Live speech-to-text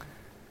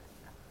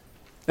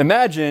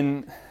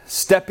Imagine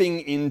stepping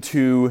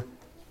into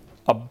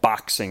a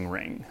boxing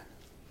ring.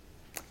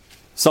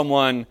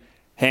 Someone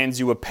hands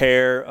you a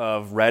pair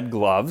of red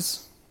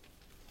gloves.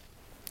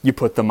 You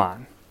put them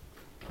on.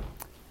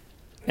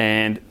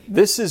 And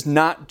this is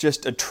not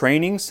just a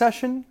training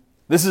session.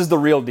 This is the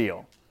real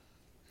deal.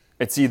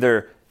 It's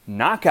either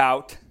knock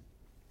out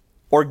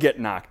or get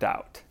knocked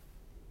out.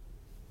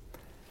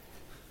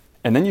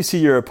 And then you see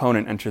your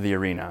opponent enter the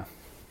arena.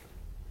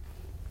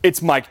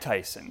 It's Mike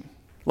Tyson,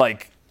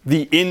 like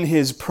the in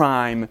his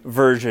prime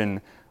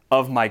version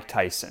of Mike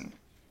Tyson.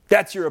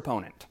 That's your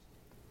opponent.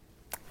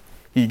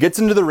 He gets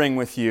into the ring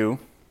with you.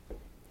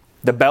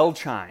 The bell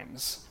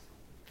chimes.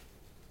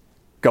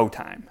 Go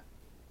time.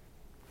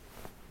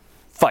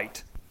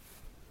 Fight.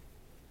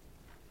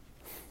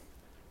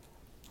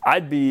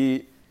 I'd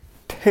be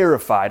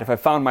terrified if I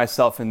found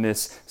myself in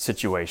this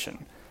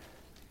situation.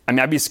 I mean,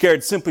 I'd be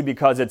scared simply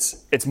because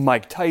it's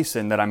Mike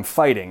Tyson that I'm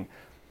fighting.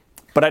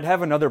 But I'd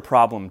have another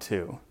problem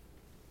too.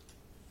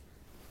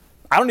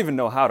 I don't even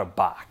know how to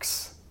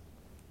box.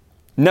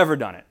 Never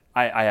done it.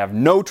 I have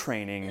no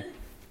training,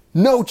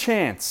 no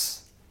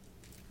chance.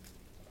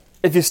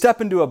 If you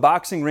step into a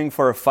boxing ring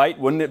for a fight,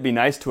 wouldn't it be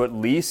nice to at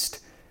least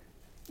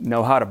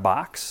know how to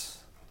box?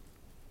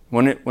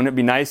 Wouldn't it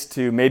be nice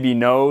to maybe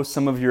know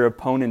some of your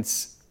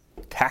opponent's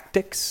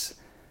tactics?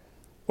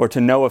 Or to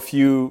know a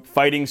few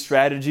fighting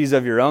strategies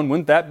of your own?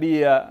 Wouldn't that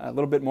be a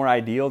little bit more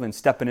ideal than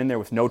stepping in there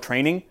with no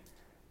training?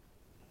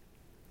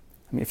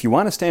 I mean, if you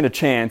want to stand a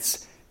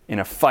chance in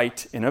a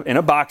fight, in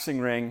a boxing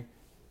ring,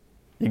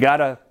 you got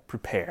to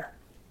prepare.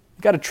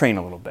 You got to train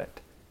a little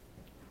bit.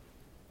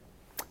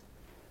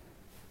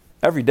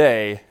 Every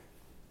day,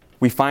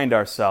 we find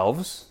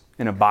ourselves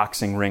in a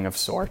boxing ring of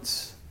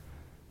sorts.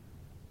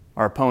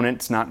 Our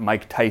opponent's not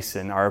Mike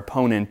Tyson. Our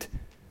opponent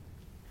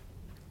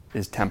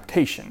is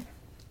temptation.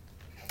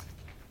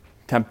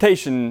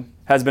 Temptation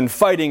has been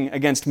fighting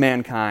against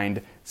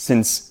mankind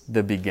since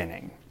the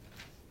beginning.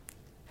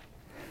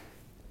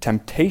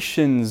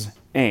 Temptation's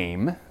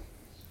aim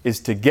is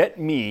to get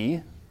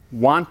me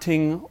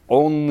wanting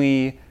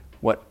only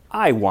what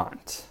I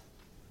want,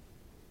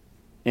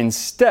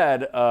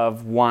 instead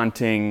of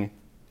wanting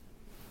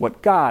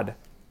what God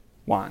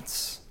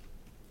wants.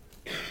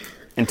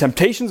 And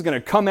temptation's going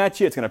to come at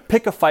you. It's going to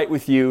pick a fight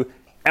with you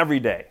every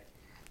day.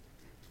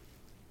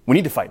 We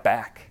need to fight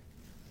back.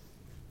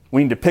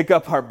 We need to pick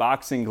up our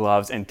boxing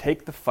gloves and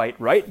take the fight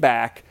right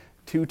back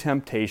to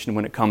temptation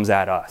when it comes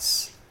at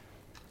us.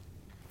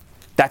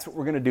 That's what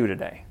we're going to do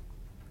today.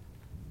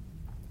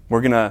 We're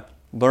going to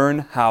learn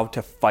how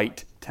to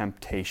fight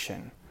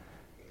temptation.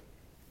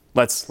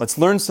 Let's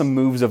learn some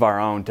moves of our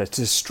own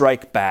to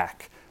strike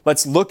back.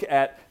 Let's look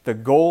at the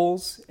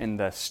goals and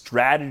the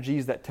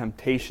strategies that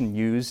temptation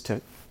uses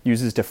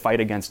to fight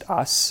against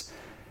us.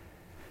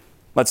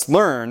 Let's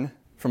learn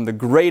from the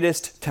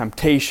greatest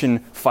temptation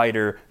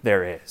fighter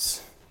there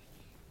is.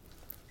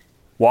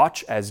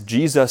 Watch as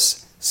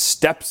Jesus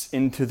steps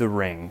into the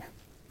ring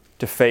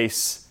to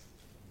face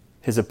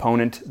his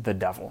opponent, the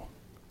devil,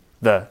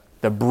 the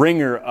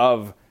bringer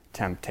of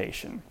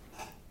temptation.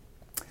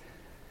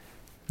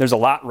 There's a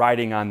lot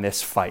riding on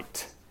this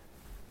fight.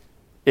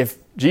 If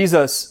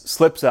Jesus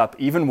slips up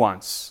even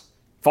once,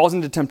 falls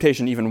into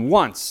temptation even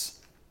once,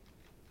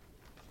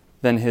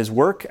 then his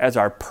work as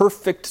our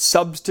perfect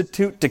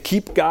substitute to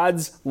keep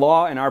God's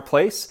law in our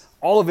place,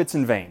 all of it's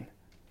in vain.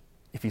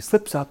 If he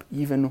slips up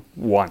even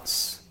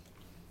once.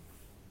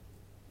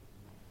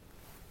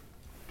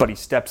 But he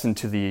steps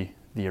into the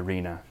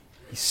arena.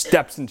 He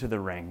steps into the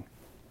ring.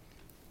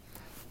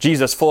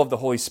 Jesus, full of the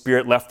Holy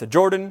Spirit, left the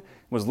Jordan,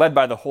 was led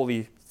by the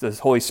Holy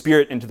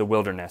Spirit into the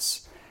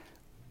wilderness,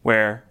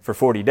 where for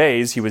 40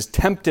 days he was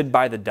tempted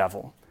by the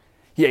devil.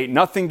 He ate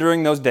nothing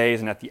during those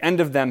days, and at the end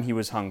of them he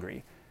was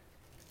hungry.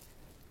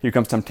 Here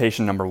comes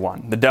temptation number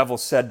 1. The devil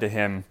said to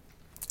him,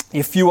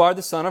 "If you are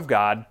the Son of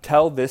God,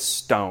 tell this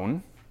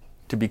stone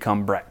to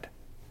become bread."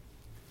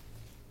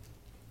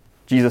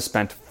 Jesus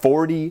spent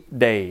 40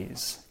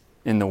 days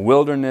in the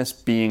wilderness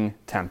being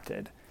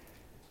tempted.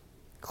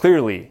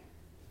 Clearly,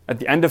 at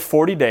the end of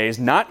 40 days,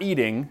 not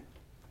eating,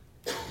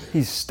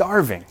 he's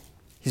starving.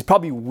 He's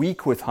probably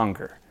weak with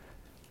hunger.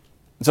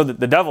 And so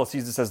the devil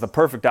sees this as the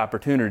perfect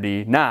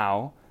opportunity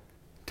now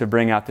to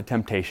bring out the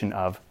temptation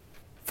of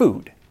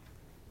food.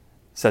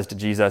 Says to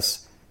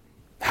Jesus,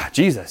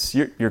 "Jesus,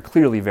 you're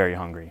clearly very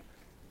hungry.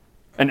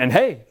 And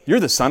hey, you're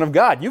the Son of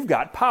God. You've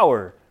got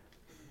power.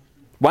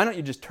 Why don't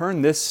you just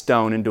turn this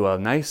stone into a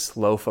nice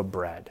loaf of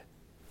bread?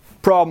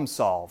 Problem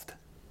solved."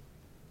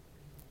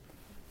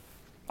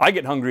 I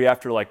get hungry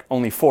after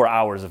only 4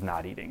 hours of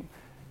not eating.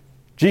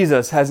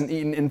 Jesus hasn't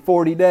eaten in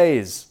 40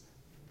 days.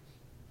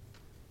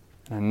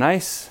 And a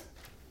nice,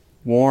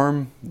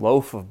 warm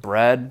loaf of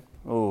bread,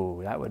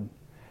 oh, that would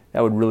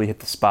really hit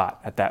the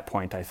spot at that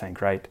point, I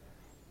think, right?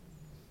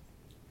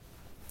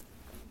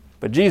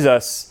 But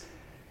Jesus,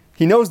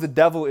 he knows the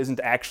devil isn't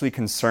actually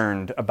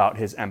concerned about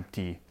his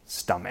empty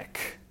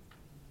stomach.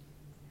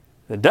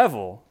 The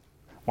devil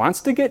wants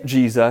to get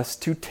Jesus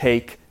to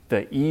take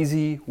the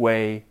easy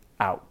way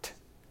out.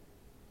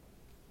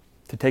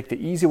 to take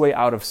the easy way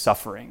out of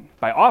suffering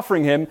by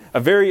offering him a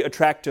very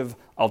attractive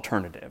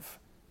alternative.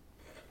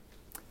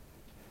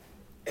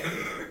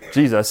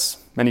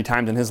 Jesus, many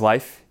times in his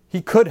life,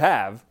 he could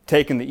have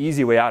taken the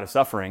easy way out of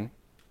suffering.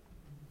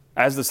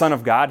 As the Son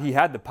of God, he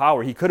had the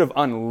power. He could have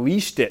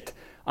unleashed it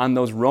on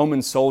those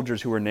Roman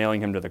soldiers who were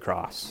nailing him to the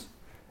cross.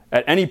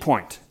 At any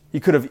point, he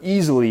could have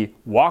easily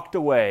walked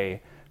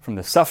away from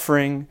the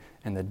suffering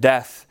and the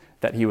death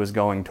that he was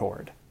going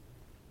toward.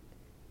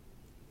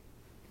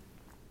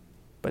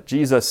 But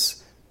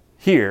Jesus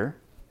here,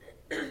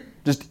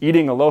 just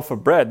eating a loaf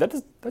of bread,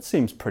 that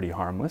seems pretty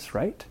harmless,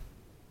 right?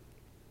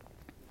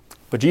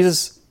 But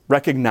Jesus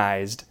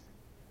recognized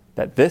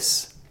that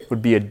this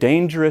would be a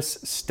dangerous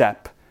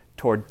step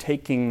toward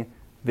taking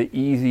the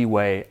easy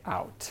way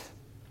out.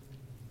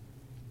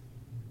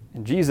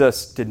 And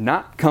Jesus did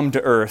not come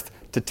to earth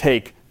to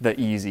take the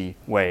easy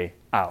way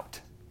out.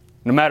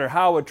 No matter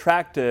how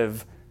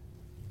attractive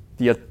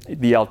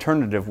the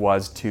alternative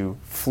was to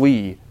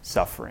flee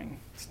suffering.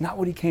 It's not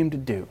what he came to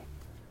do.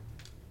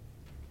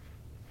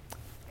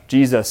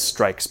 Jesus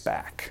strikes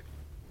back.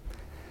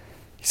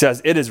 He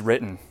says, "It is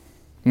written,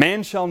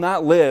 man shall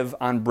not live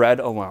on bread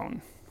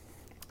alone."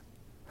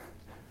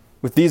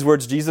 With these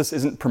words, Jesus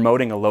isn't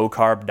promoting a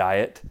low-carb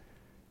diet.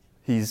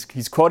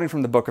 He's quoting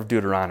from the book of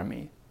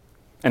Deuteronomy.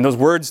 And those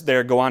words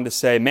there go on to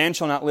say, man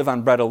shall not live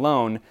on bread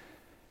alone,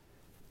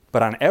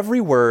 but on every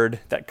word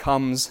that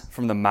comes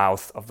from the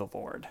mouth of the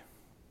Lord.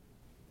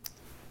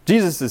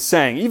 Jesus is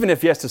saying, even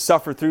if he has to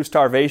suffer through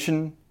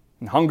starvation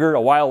and hunger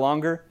a while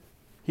longer,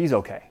 he's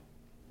okay.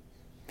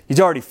 He's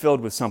already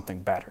filled with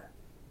something better.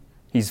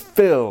 He's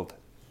filled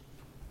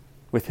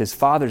with his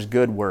Father's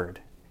good word.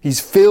 He's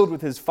filled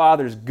with his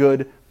Father's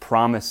good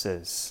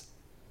promises.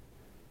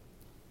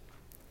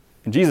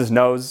 And Jesus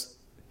knows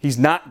he's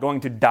not going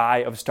to die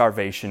of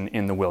starvation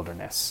in the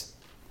wilderness.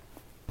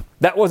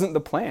 That wasn't the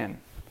plan.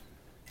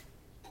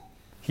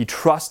 He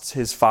trusts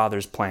his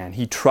Father's plan.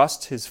 He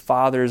trusts his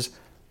Father's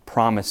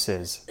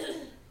promises.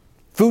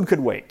 Food could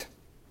wait.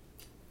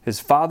 His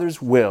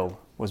Father's will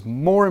was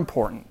more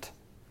important.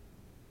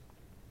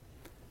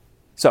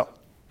 So,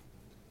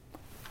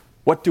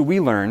 what do we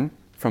learn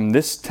from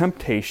this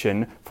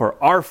temptation for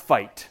our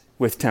fight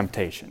with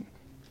temptation?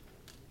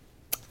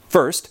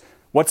 First,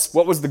 what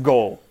was the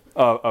goal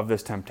of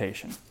this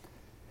temptation?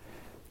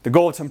 The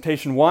goal of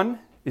temptation 1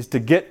 is to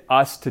get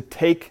us to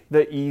take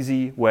the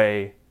easy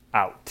way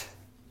out.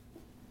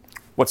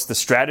 What's the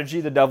strategy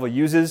the devil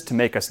uses to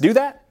make us do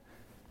that?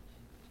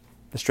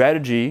 The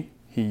strategy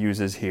he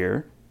uses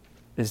here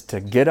is to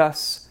get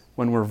us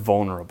when we're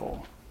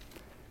vulnerable.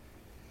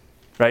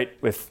 Right?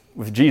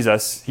 With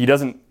Jesus, he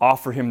doesn't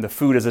offer him the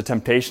food as a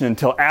temptation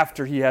until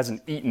after he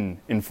hasn't eaten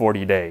in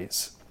 40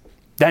 days.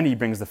 Then he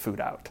brings the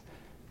food out.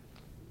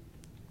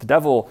 The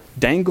devil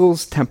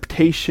dangles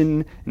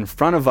temptation in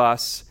front of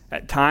us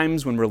at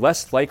times when we're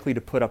less likely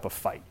to put up a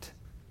fight.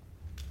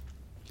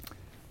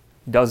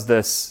 He does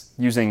this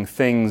using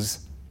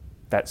things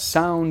that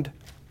sound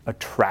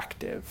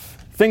attractive.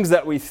 Things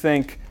that we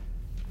think,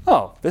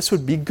 oh, this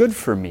would be good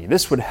for me.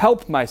 This would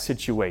help my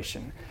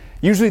situation.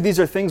 Usually these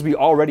are things we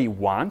already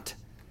want.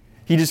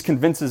 He just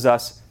convinces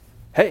us,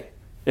 hey,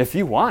 if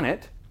you want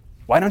it,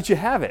 why don't you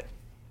have it?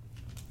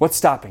 What's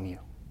stopping you?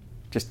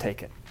 Just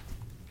take it.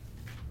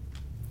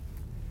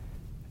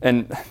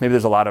 And maybe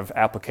there's a lot of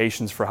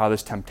applications for how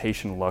this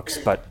temptation looks,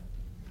 but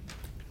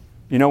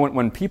you know,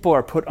 when people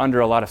are put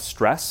under a lot of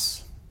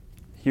stress,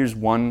 here's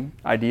one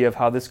idea of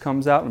how this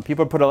comes out. When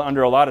people are put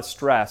under a lot of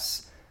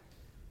stress,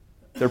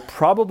 they're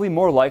probably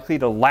more likely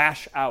to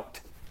lash out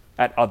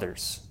at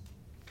others.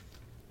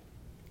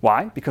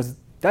 Why? Because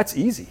that's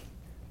easy.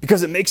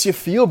 Because it makes you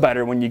feel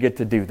better when you get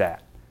to do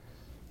that.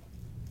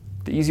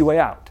 The easy way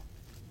out.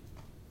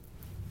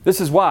 This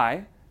is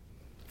why,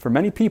 for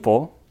many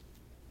people,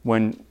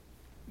 when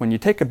you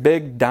take a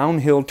big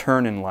downhill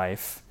turn in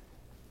life,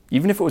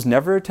 even if it was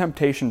never a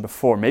temptation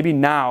before, maybe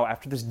now,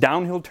 after this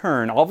downhill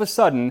turn, all of a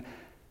sudden,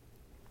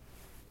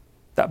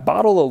 that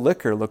bottle of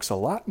liquor looks a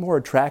lot more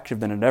attractive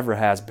than it ever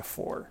has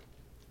before.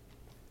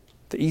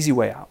 The easy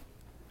way out.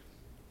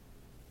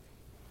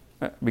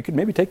 We could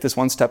maybe take this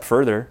one step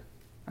further.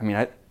 I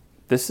mean,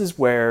 this is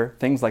where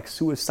things like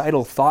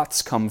suicidal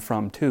thoughts come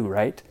from too,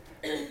 right?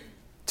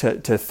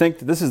 To think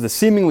that this is the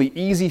seemingly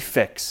easy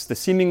fix, the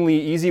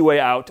seemingly easy way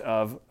out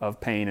of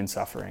pain and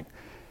suffering.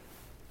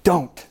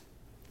 Don't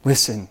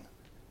listen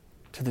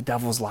to the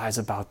devil's lies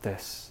about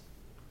this.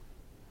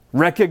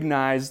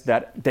 Recognize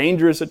that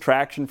dangerous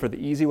attraction for the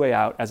easy way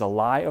out as a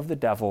lie of the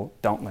devil.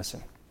 Don't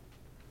listen.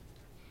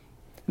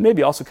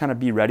 Maybe also kind of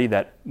be ready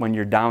that when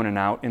you're down and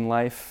out in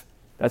life,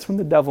 that's when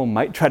the devil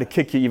might try to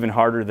kick you even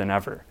harder than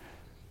ever.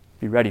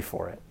 Be ready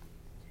for it.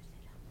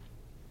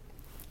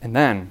 And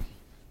then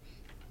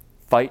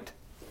fight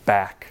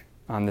back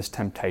on this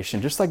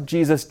temptation, just like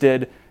Jesus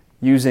did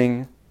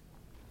using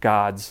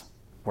God's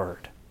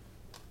word.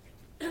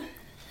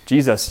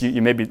 Jesus,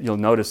 you'll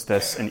notice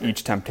this in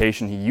each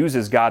temptation. He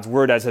uses God's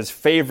word as his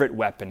favorite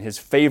weapon, his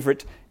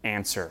favorite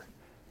answer.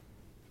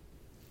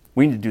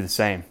 We need to do the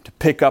same, to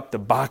pick up the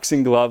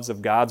boxing gloves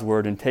of God's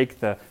word and take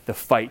the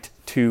fight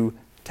to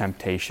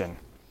temptation.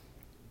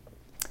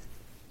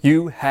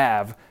 You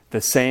have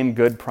the same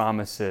good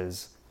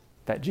promises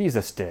that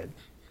Jesus did.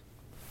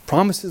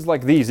 Promises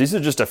like these are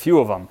just a few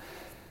of them.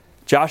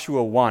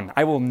 Joshua 1,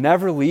 I will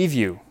never leave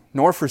you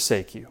nor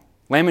forsake you.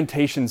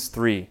 Lamentations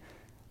 3,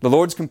 the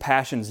Lord's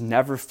compassions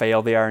never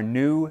fail. They are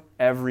new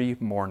every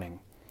morning.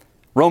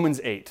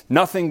 Romans 8,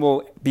 nothing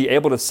will be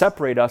able to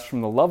separate us from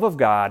the love of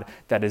God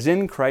that is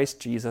in Christ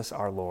Jesus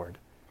our Lord.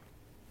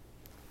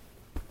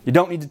 You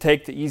don't need to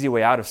take the easy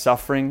way out of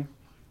suffering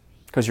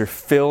because you're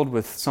filled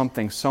with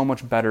something so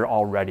much better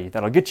already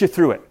that'll get you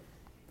through it.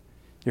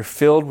 You're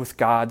filled with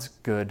God's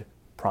good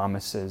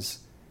promises.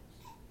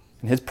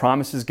 And His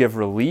promises give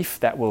relief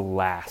that will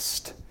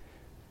last,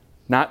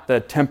 not the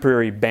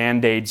temporary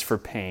band-aids for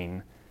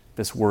pain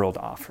this world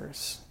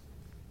offers.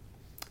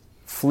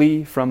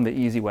 Flee from the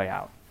easy way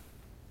out.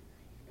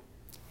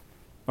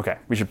 Okay,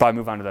 we should probably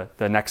move on to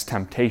the next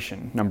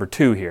temptation, number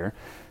 2 here.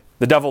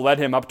 The devil led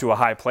him up to a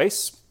high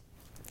place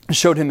and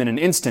showed him in an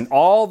instant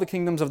all the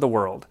kingdoms of the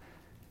world.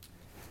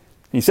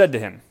 He said to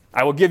him,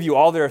 I will give you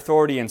all their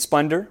authority and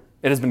splendor.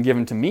 It has been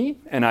given to me,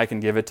 and I can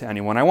give it to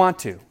anyone I want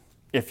to.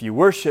 If you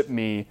worship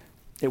me,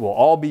 it will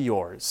all be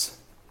yours.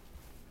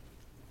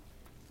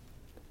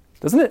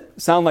 Doesn't it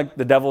sound like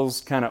the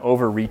devil's kind of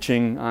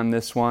overreaching on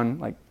this one?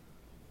 Like,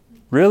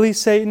 really,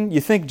 Satan?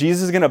 You think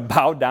Jesus is going to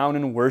bow down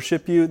and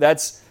worship you?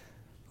 That's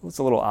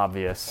a little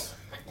obvious.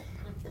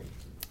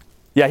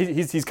 Yeah,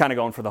 he's kind of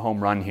going for the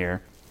home run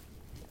here.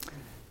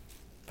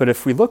 But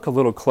if we look a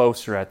little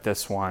closer at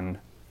this one,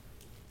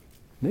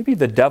 maybe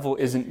the devil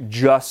isn't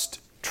just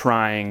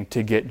trying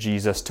to get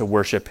Jesus to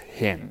worship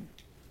him.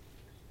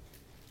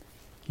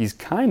 He's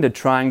kind of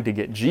trying to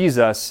get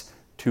Jesus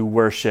to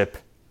worship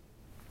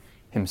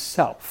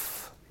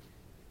himself.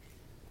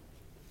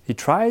 He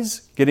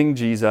tries getting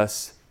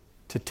Jesus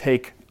to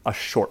take a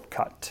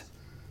shortcut,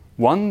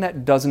 one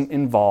that doesn't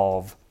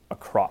involve a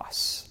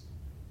cross.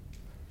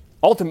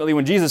 Ultimately,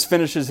 when Jesus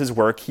finishes his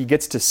work, he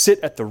gets to sit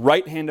at the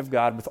right hand of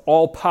God with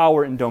all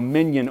power and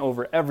dominion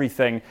over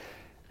everything.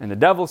 And the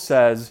devil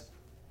says,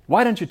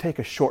 why don't you take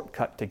a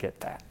shortcut to get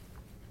that?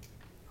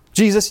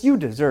 Jesus, you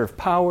deserve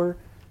power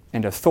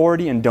and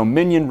authority and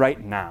dominion right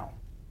now.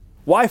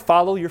 Why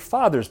follow your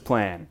Father's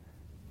plan?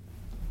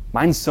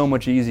 Mine's so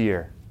much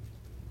easier.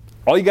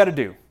 All you got to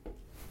do,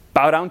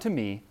 bow down to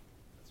me,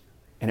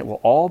 and it will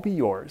all be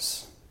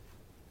yours.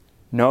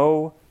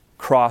 No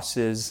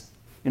crosses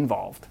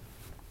involved.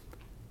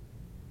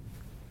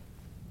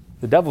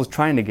 The devil's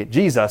trying to get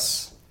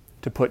Jesus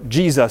to put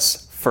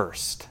Jesus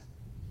first,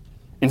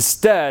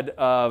 instead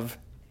of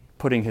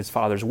putting his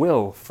Father's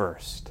will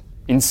first,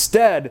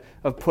 instead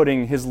of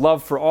putting his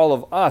love for all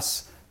of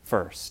us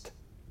first.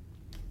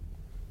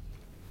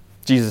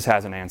 Jesus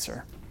has an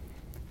answer.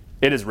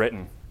 It is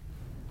written,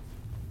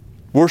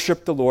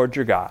 worship the Lord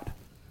your God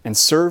and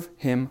serve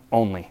him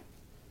only.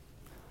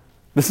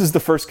 This is the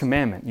first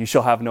commandment. You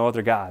shall have no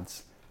other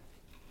gods.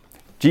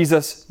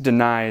 Jesus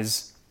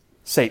denies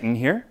Satan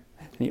here,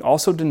 and he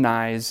also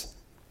denies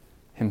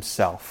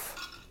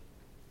himself.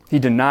 He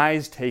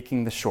denies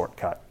taking the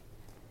shortcut.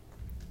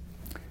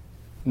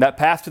 And that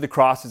path to the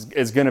cross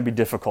is going to be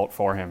difficult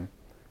for him.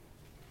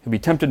 He'll be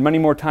tempted many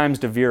more times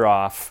to veer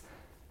off,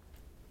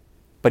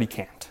 but he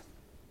can't.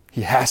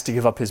 He has to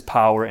give up his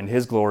power and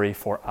his glory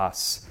for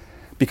us,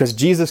 because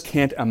Jesus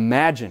can't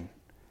imagine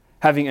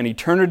having an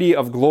eternity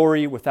of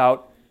glory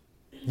without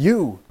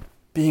you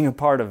being a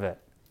part of it.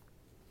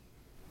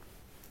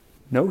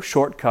 No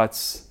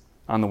shortcuts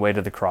on the way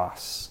to the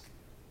cross.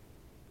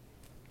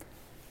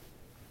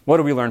 What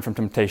do we learn from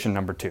temptation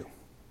number 2?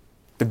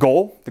 The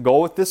goal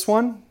with this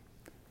one,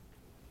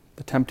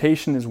 the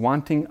temptation is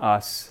wanting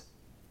us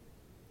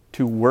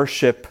to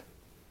worship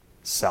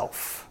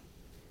self.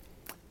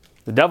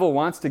 The devil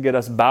wants to get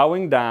us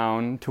bowing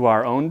down to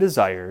our own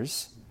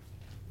desires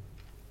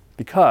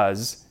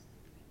because,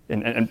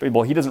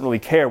 well, he doesn't really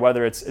care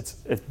whether it's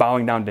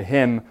bowing down to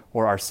him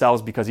or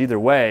ourselves, because either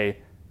way,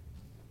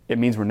 it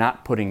means we're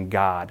not putting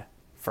God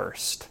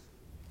first.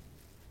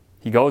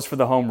 He goes for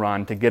the home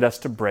run to get us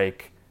to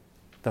break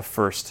the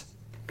first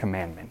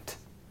commandment.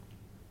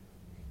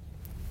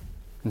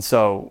 And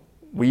so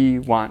we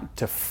want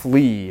to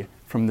flee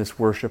from this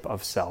worship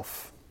of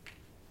self.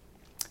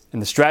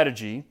 And the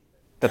strategy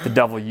that the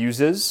devil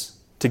uses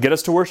to get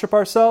us to worship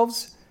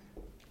ourselves,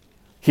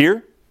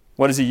 here,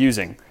 what is he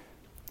using?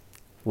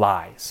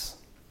 Lies.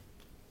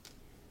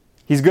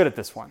 He's good at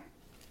this one.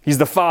 He's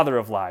the father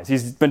of lies.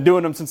 He's been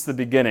doing them since the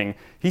beginning.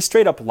 He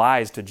straight up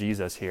lies to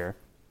Jesus here.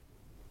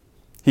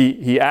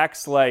 He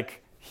acts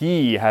like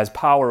he has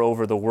power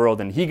over the world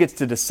and he gets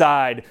to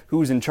decide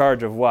who's in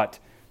charge of what.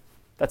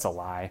 That's a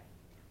lie.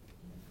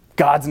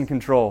 God's in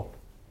control.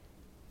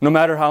 No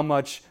matter how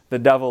much the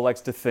devil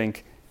likes to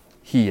think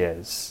he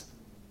is.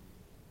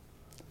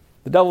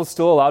 The devil's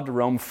still allowed to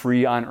roam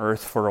free on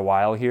earth for a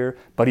while here,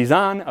 but he's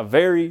on a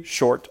very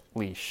short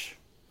leash.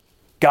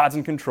 God's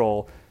in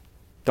control.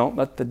 Don't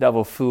let the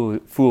devil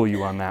fool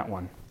you on that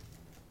one.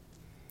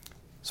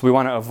 So we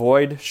want to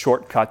avoid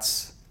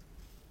shortcuts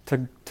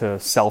to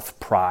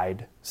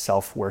self-pride,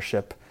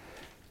 self-worship.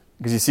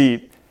 Because you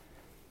see,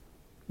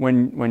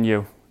 when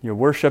you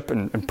worship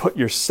and put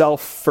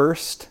yourself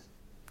first,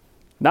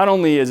 not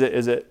only is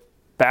it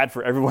bad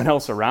for everyone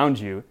else around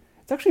you,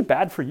 it's actually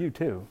bad for you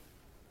too.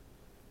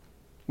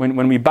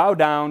 When we bow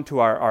down to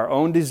our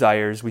own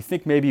desires, we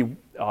think maybe,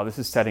 oh, this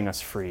is setting us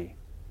free.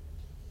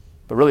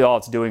 But really all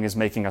it's doing is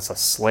making us a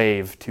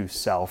slave to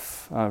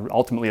self,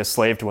 ultimately a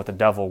slave to what the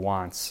devil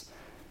wants.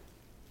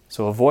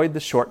 So avoid the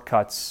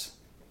shortcuts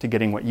to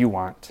getting what you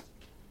want.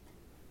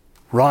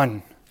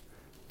 Run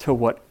to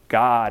what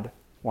God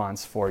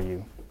wants for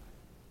you.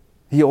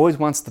 He always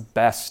wants the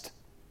best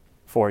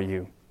for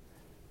you.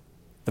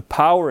 The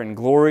power and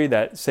glory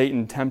that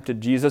Satan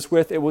tempted Jesus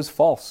with, it was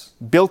false,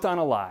 built on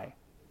a lie.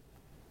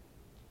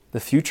 The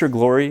future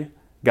glory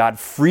God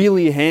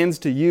freely hands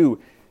to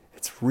you,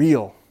 it's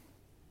real.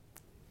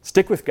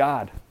 Stick with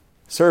God.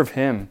 Serve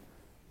Him.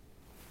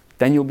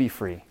 Then you'll be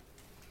free.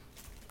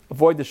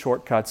 Avoid the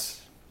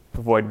shortcuts.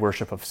 Avoid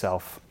worship of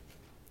self.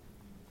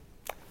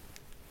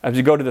 As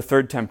you go to the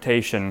third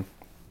temptation,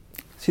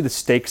 see the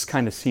stakes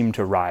kind of seem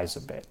to rise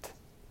a bit.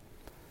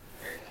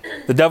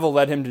 The devil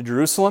led him to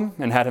Jerusalem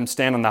and had him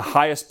stand on the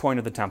highest point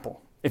of the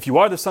temple. If you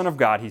are the Son of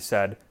God, he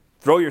said,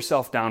 throw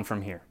yourself down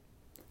from here.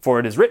 For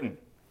it is written,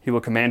 He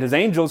will command His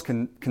angels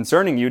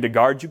concerning you to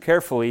guard you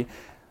carefully.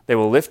 They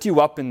will lift you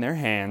up in their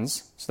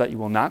hands so that you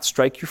will not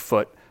strike your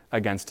foot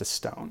against a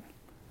stone.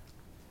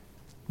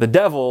 The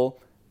devil,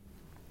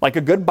 like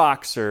a good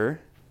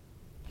boxer,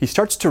 he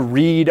starts to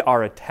read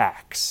our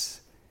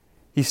attacks.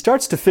 He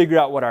starts to figure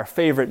out what our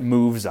favorite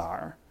moves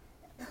are.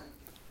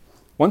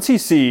 Once he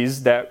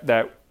sees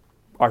that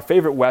our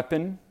favorite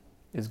weapon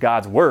is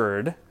God's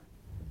Word,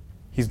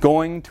 he's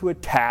going to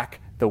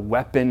attack the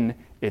weapon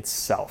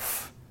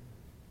itself.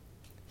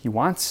 He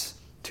wants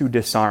to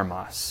disarm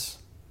us.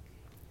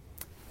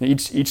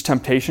 Each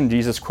temptation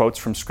Jesus quotes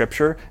from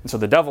Scripture, and so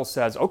the devil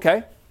says,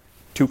 okay,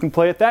 two can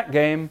play at that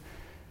game.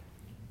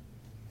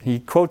 He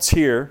quotes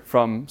here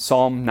from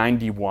Psalm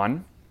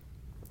 91,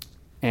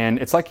 and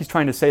it's like he's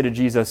trying to say to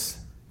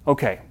Jesus,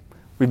 okay,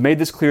 we've made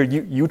this clear,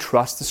 you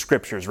trust the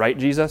Scriptures, right,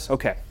 Jesus?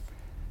 Okay.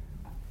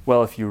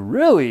 Well, if you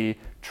really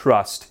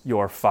trust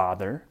your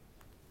Father,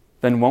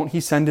 then won't He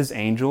send His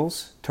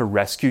angels to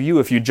rescue you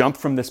if you jump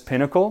from this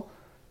pinnacle?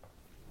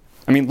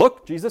 I mean,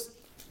 look, Jesus,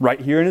 right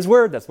here in His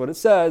Word, that's what it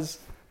says.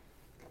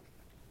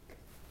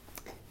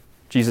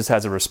 Jesus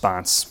has a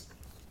response.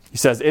 He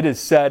says, it is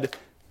said,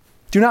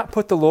 do not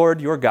put the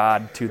Lord your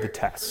God to the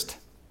test.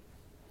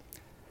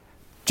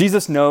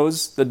 Jesus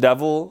knows the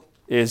devil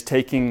is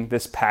taking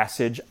this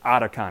passage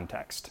out of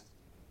context.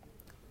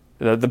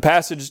 The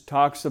passage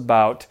talks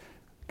about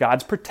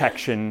God's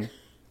protection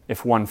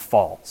if one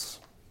falls.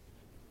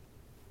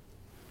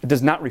 It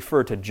does not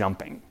refer to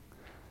jumping.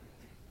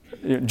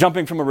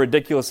 Jumping from a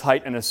ridiculous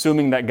height and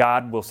assuming that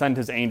God will send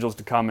His angels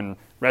to come and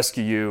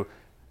rescue you,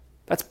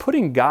 that's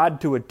putting God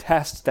to a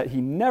test that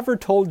He never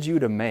told you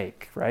to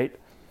make, right?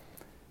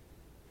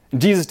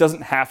 Jesus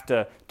doesn't have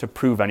to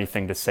prove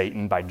anything to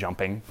Satan by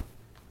jumping.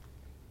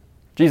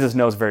 Jesus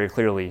knows very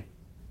clearly.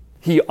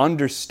 He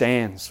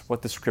understands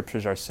what the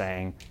Scriptures are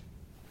saying.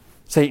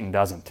 Satan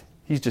doesn't.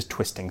 He's just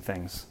twisting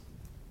things.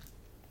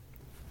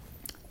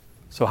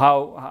 So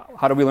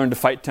how do we learn to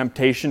fight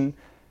temptation?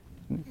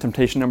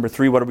 Temptation number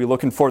 3, what are we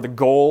looking for? The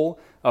goal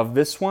of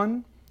this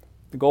one,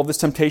 the goal of this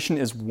temptation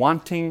is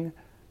wanting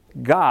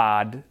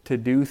God to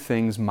do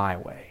things my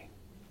way.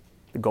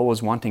 The goal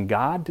is wanting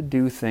God to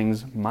do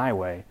things my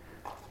way.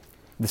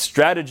 The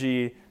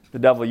strategy the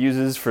devil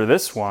uses for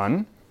this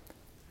one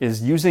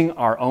is using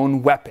our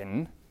own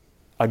weapon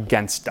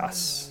against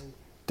us,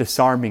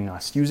 disarming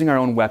us, using our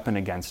own weapon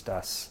against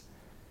us.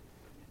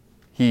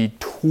 He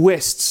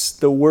twists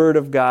the Word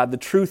of God, the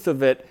truth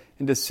of it,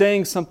 into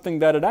saying something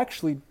that it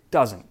actually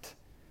doesn't.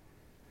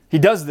 He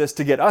does this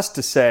to get us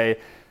to say,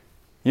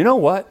 you know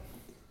what?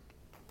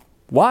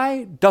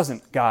 Why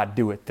doesn't God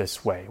do it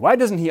this way? Why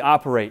doesn't He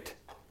operate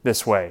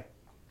this way?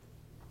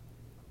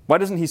 Why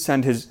doesn't He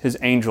send His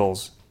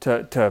angels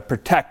to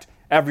protect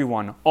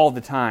everyone all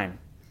the time?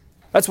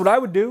 That's what I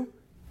would do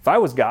if I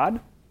was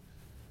God.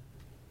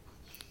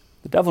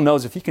 The devil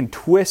knows if he can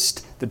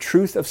twist the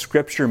truth of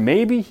Scripture,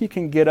 maybe he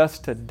can get us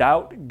to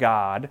doubt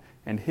God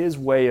and His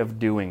way of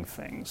doing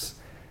things.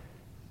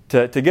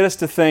 To get us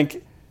to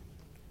think,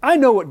 I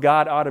know what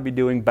God ought to be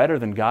doing better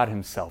than God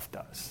Himself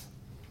does.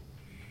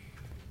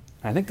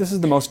 I think this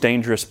is the most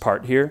dangerous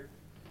part here.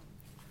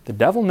 The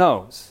devil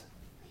knows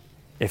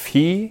if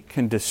he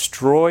can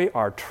destroy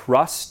our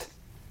trust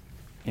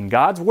in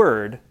God's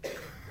Word,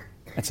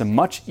 it's a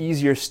much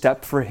easier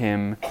step for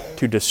him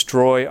to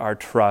destroy our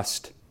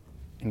trust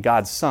in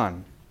God's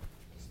Son.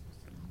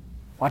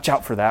 Watch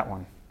out for that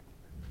one.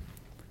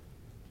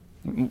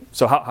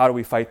 So how do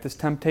we fight this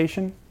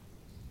temptation?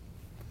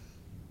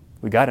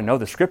 We got to know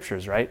the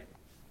Scriptures, right?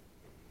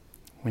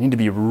 We need to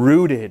be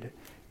rooted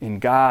in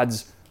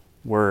God's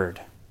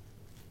Word.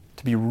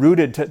 To be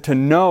rooted, to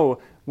know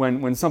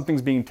when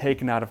something's being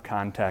taken out of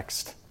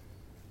context.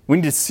 We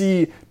need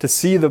to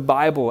see the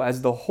Bible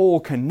as the whole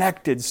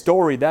connected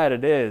story that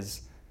it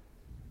is.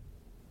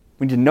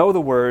 We need to know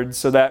the words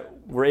so that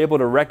we're able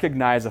to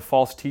recognize a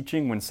false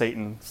teaching when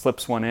Satan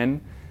slips one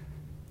in.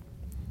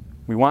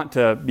 We want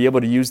to be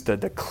able to use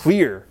the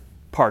clear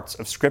parts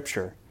of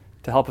Scripture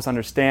to help us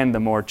understand the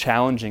more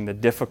challenging, the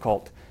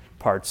difficult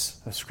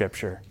parts of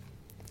Scripture.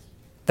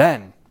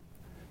 Then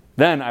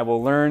I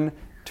will learn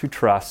to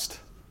trust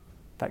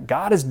that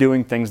God is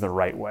doing things the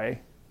right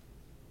way.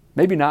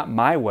 Maybe not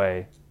my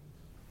way,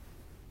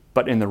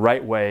 but in the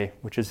right way,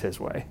 which is His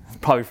way.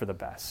 Probably for the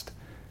best.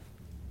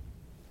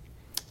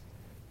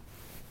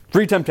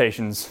 3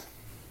 temptations,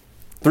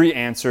 3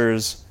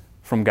 answers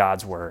from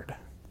God's Word.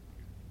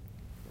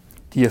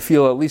 Do you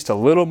feel at least a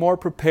little more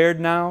prepared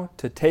now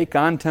to take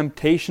on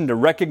temptation, to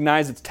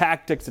recognize its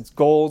tactics, its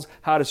goals,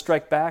 how to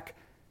strike back?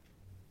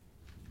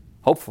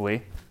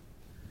 Hopefully.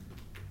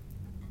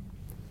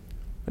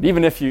 But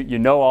even if you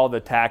know all the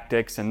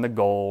tactics and the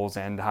goals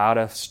and how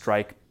to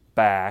strike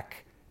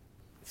back,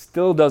 it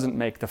still doesn't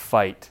make the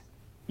fight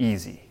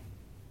easy.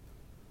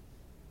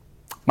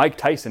 Mike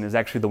Tyson is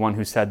actually the one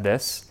who said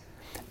this.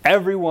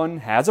 Everyone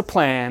has a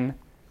plan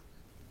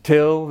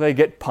till they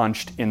get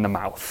punched in the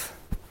mouth.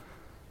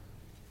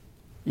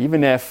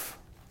 Even if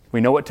we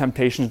know what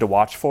temptations to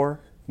watch for,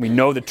 we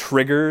know the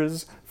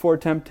triggers for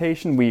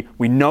temptation,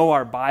 we know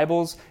our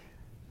Bibles,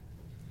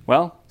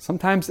 well,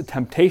 sometimes the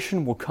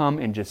temptation will come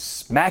and just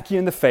smack you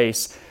in the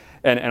face,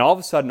 and all of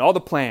a sudden, all the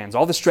plans,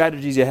 all the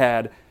strategies you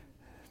had,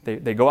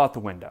 they go out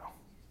the window.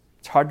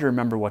 It's hard to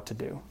remember what to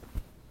do.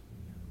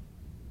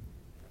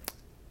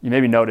 You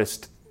maybe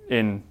noticed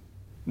in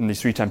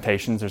these 3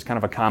 temptations, there's kind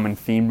of a common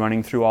theme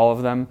running through all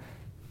of them.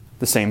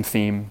 The same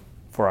theme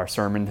for our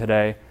sermon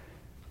today.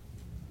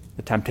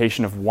 The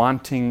temptation of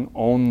wanting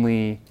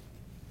only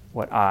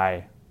what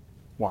I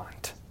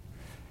want.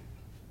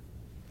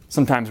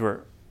 Sometimes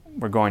we're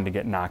going to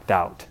get knocked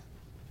out.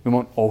 We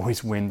won't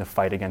always win the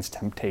fight against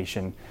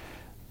temptation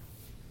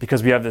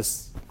because we have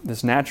this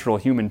natural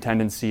human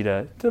tendency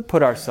to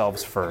put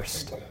ourselves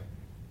first.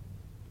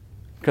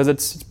 Because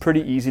it's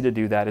pretty easy to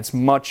do that. It's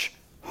much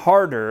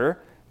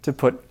harder to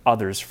put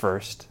others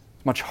first.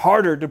 Much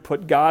harder to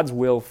put God's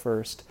will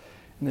first.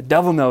 And the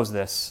devil knows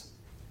this.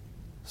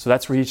 So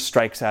that's where he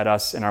strikes at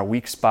us in our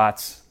weak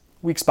spots.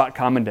 Weak spot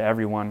common to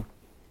everyone.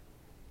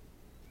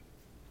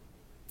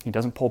 He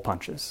doesn't pull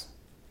punches.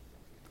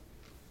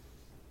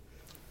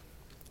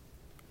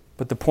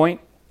 But the point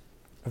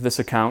of this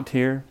account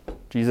here,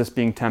 Jesus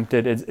being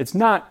tempted, it's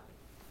not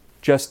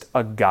just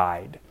a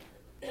guide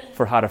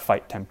for how to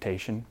fight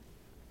temptation.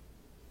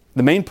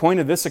 The main point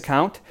of this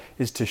account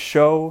is to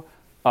show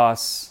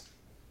us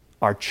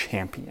our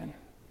champion.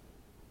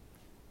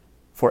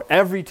 For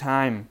every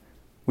time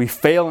we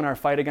fail in our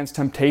fight against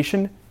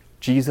temptation,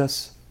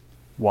 Jesus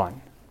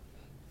won.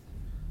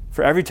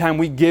 For every time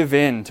we give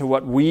in to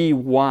what we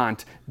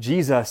want,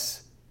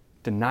 Jesus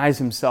denies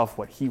himself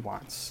what he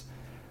wants.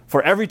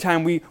 For every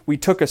time we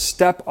took a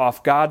step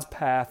off God's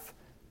path,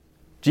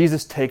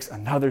 Jesus takes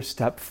another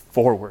step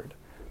forward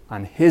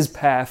on his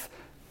path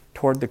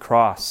toward the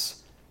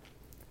cross.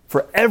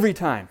 For every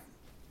time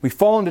we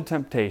fall into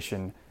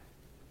temptation,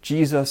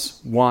 Jesus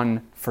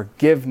won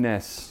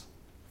forgiveness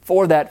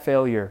for that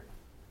failure.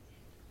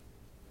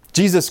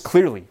 Jesus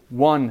clearly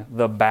won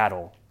the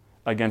battle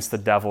against the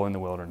devil in the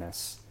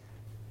wilderness.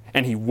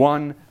 And he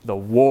won the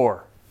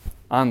war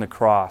on the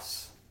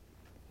cross.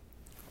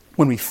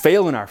 When we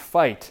fail in our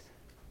fight,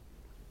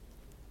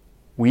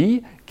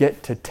 we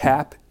get to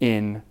tap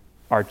in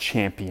our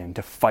champion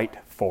to fight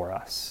for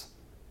us.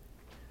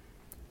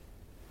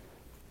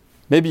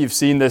 Maybe you've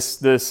seen this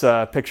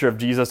picture of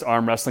Jesus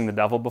arm wrestling the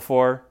devil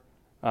before.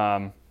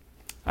 I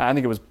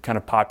think it was kind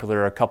of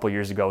popular a couple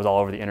years ago. It was all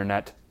over the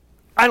internet.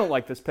 I don't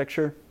like this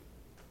picture.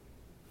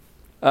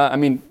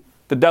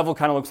 The devil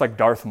kind of looks like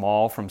Darth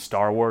Maul from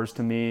Star Wars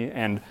to me,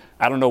 and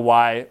I don't know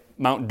why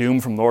Mount Doom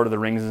from Lord of the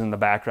Rings is in the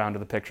background of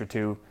the picture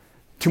too.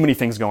 Too many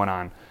things going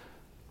on.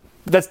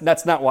 But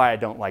that's not why I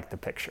don't like the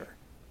picture.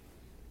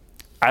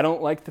 I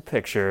don't like the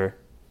picture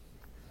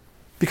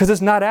because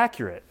it's not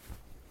accurate.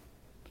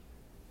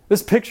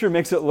 This picture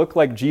makes it look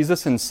like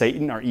Jesus and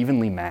Satan are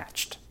evenly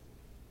matched.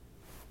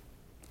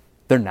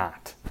 They're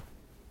not.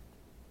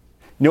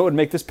 You know what would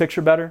make this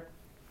picture better?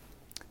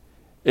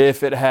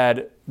 If it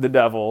had the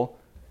devil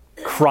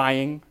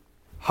crying,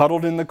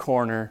 huddled in the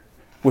corner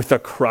with a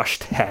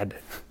crushed head.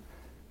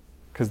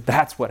 Because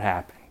that's what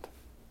happened.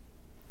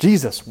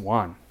 Jesus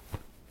won.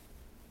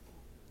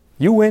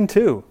 You win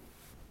too.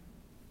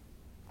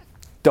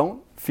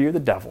 Don't fear the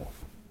devil.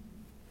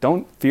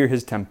 Don't fear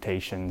his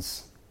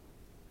temptations.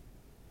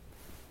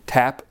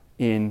 Tap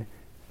in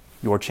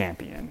your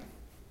champion.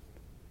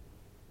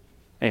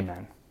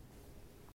 Amen.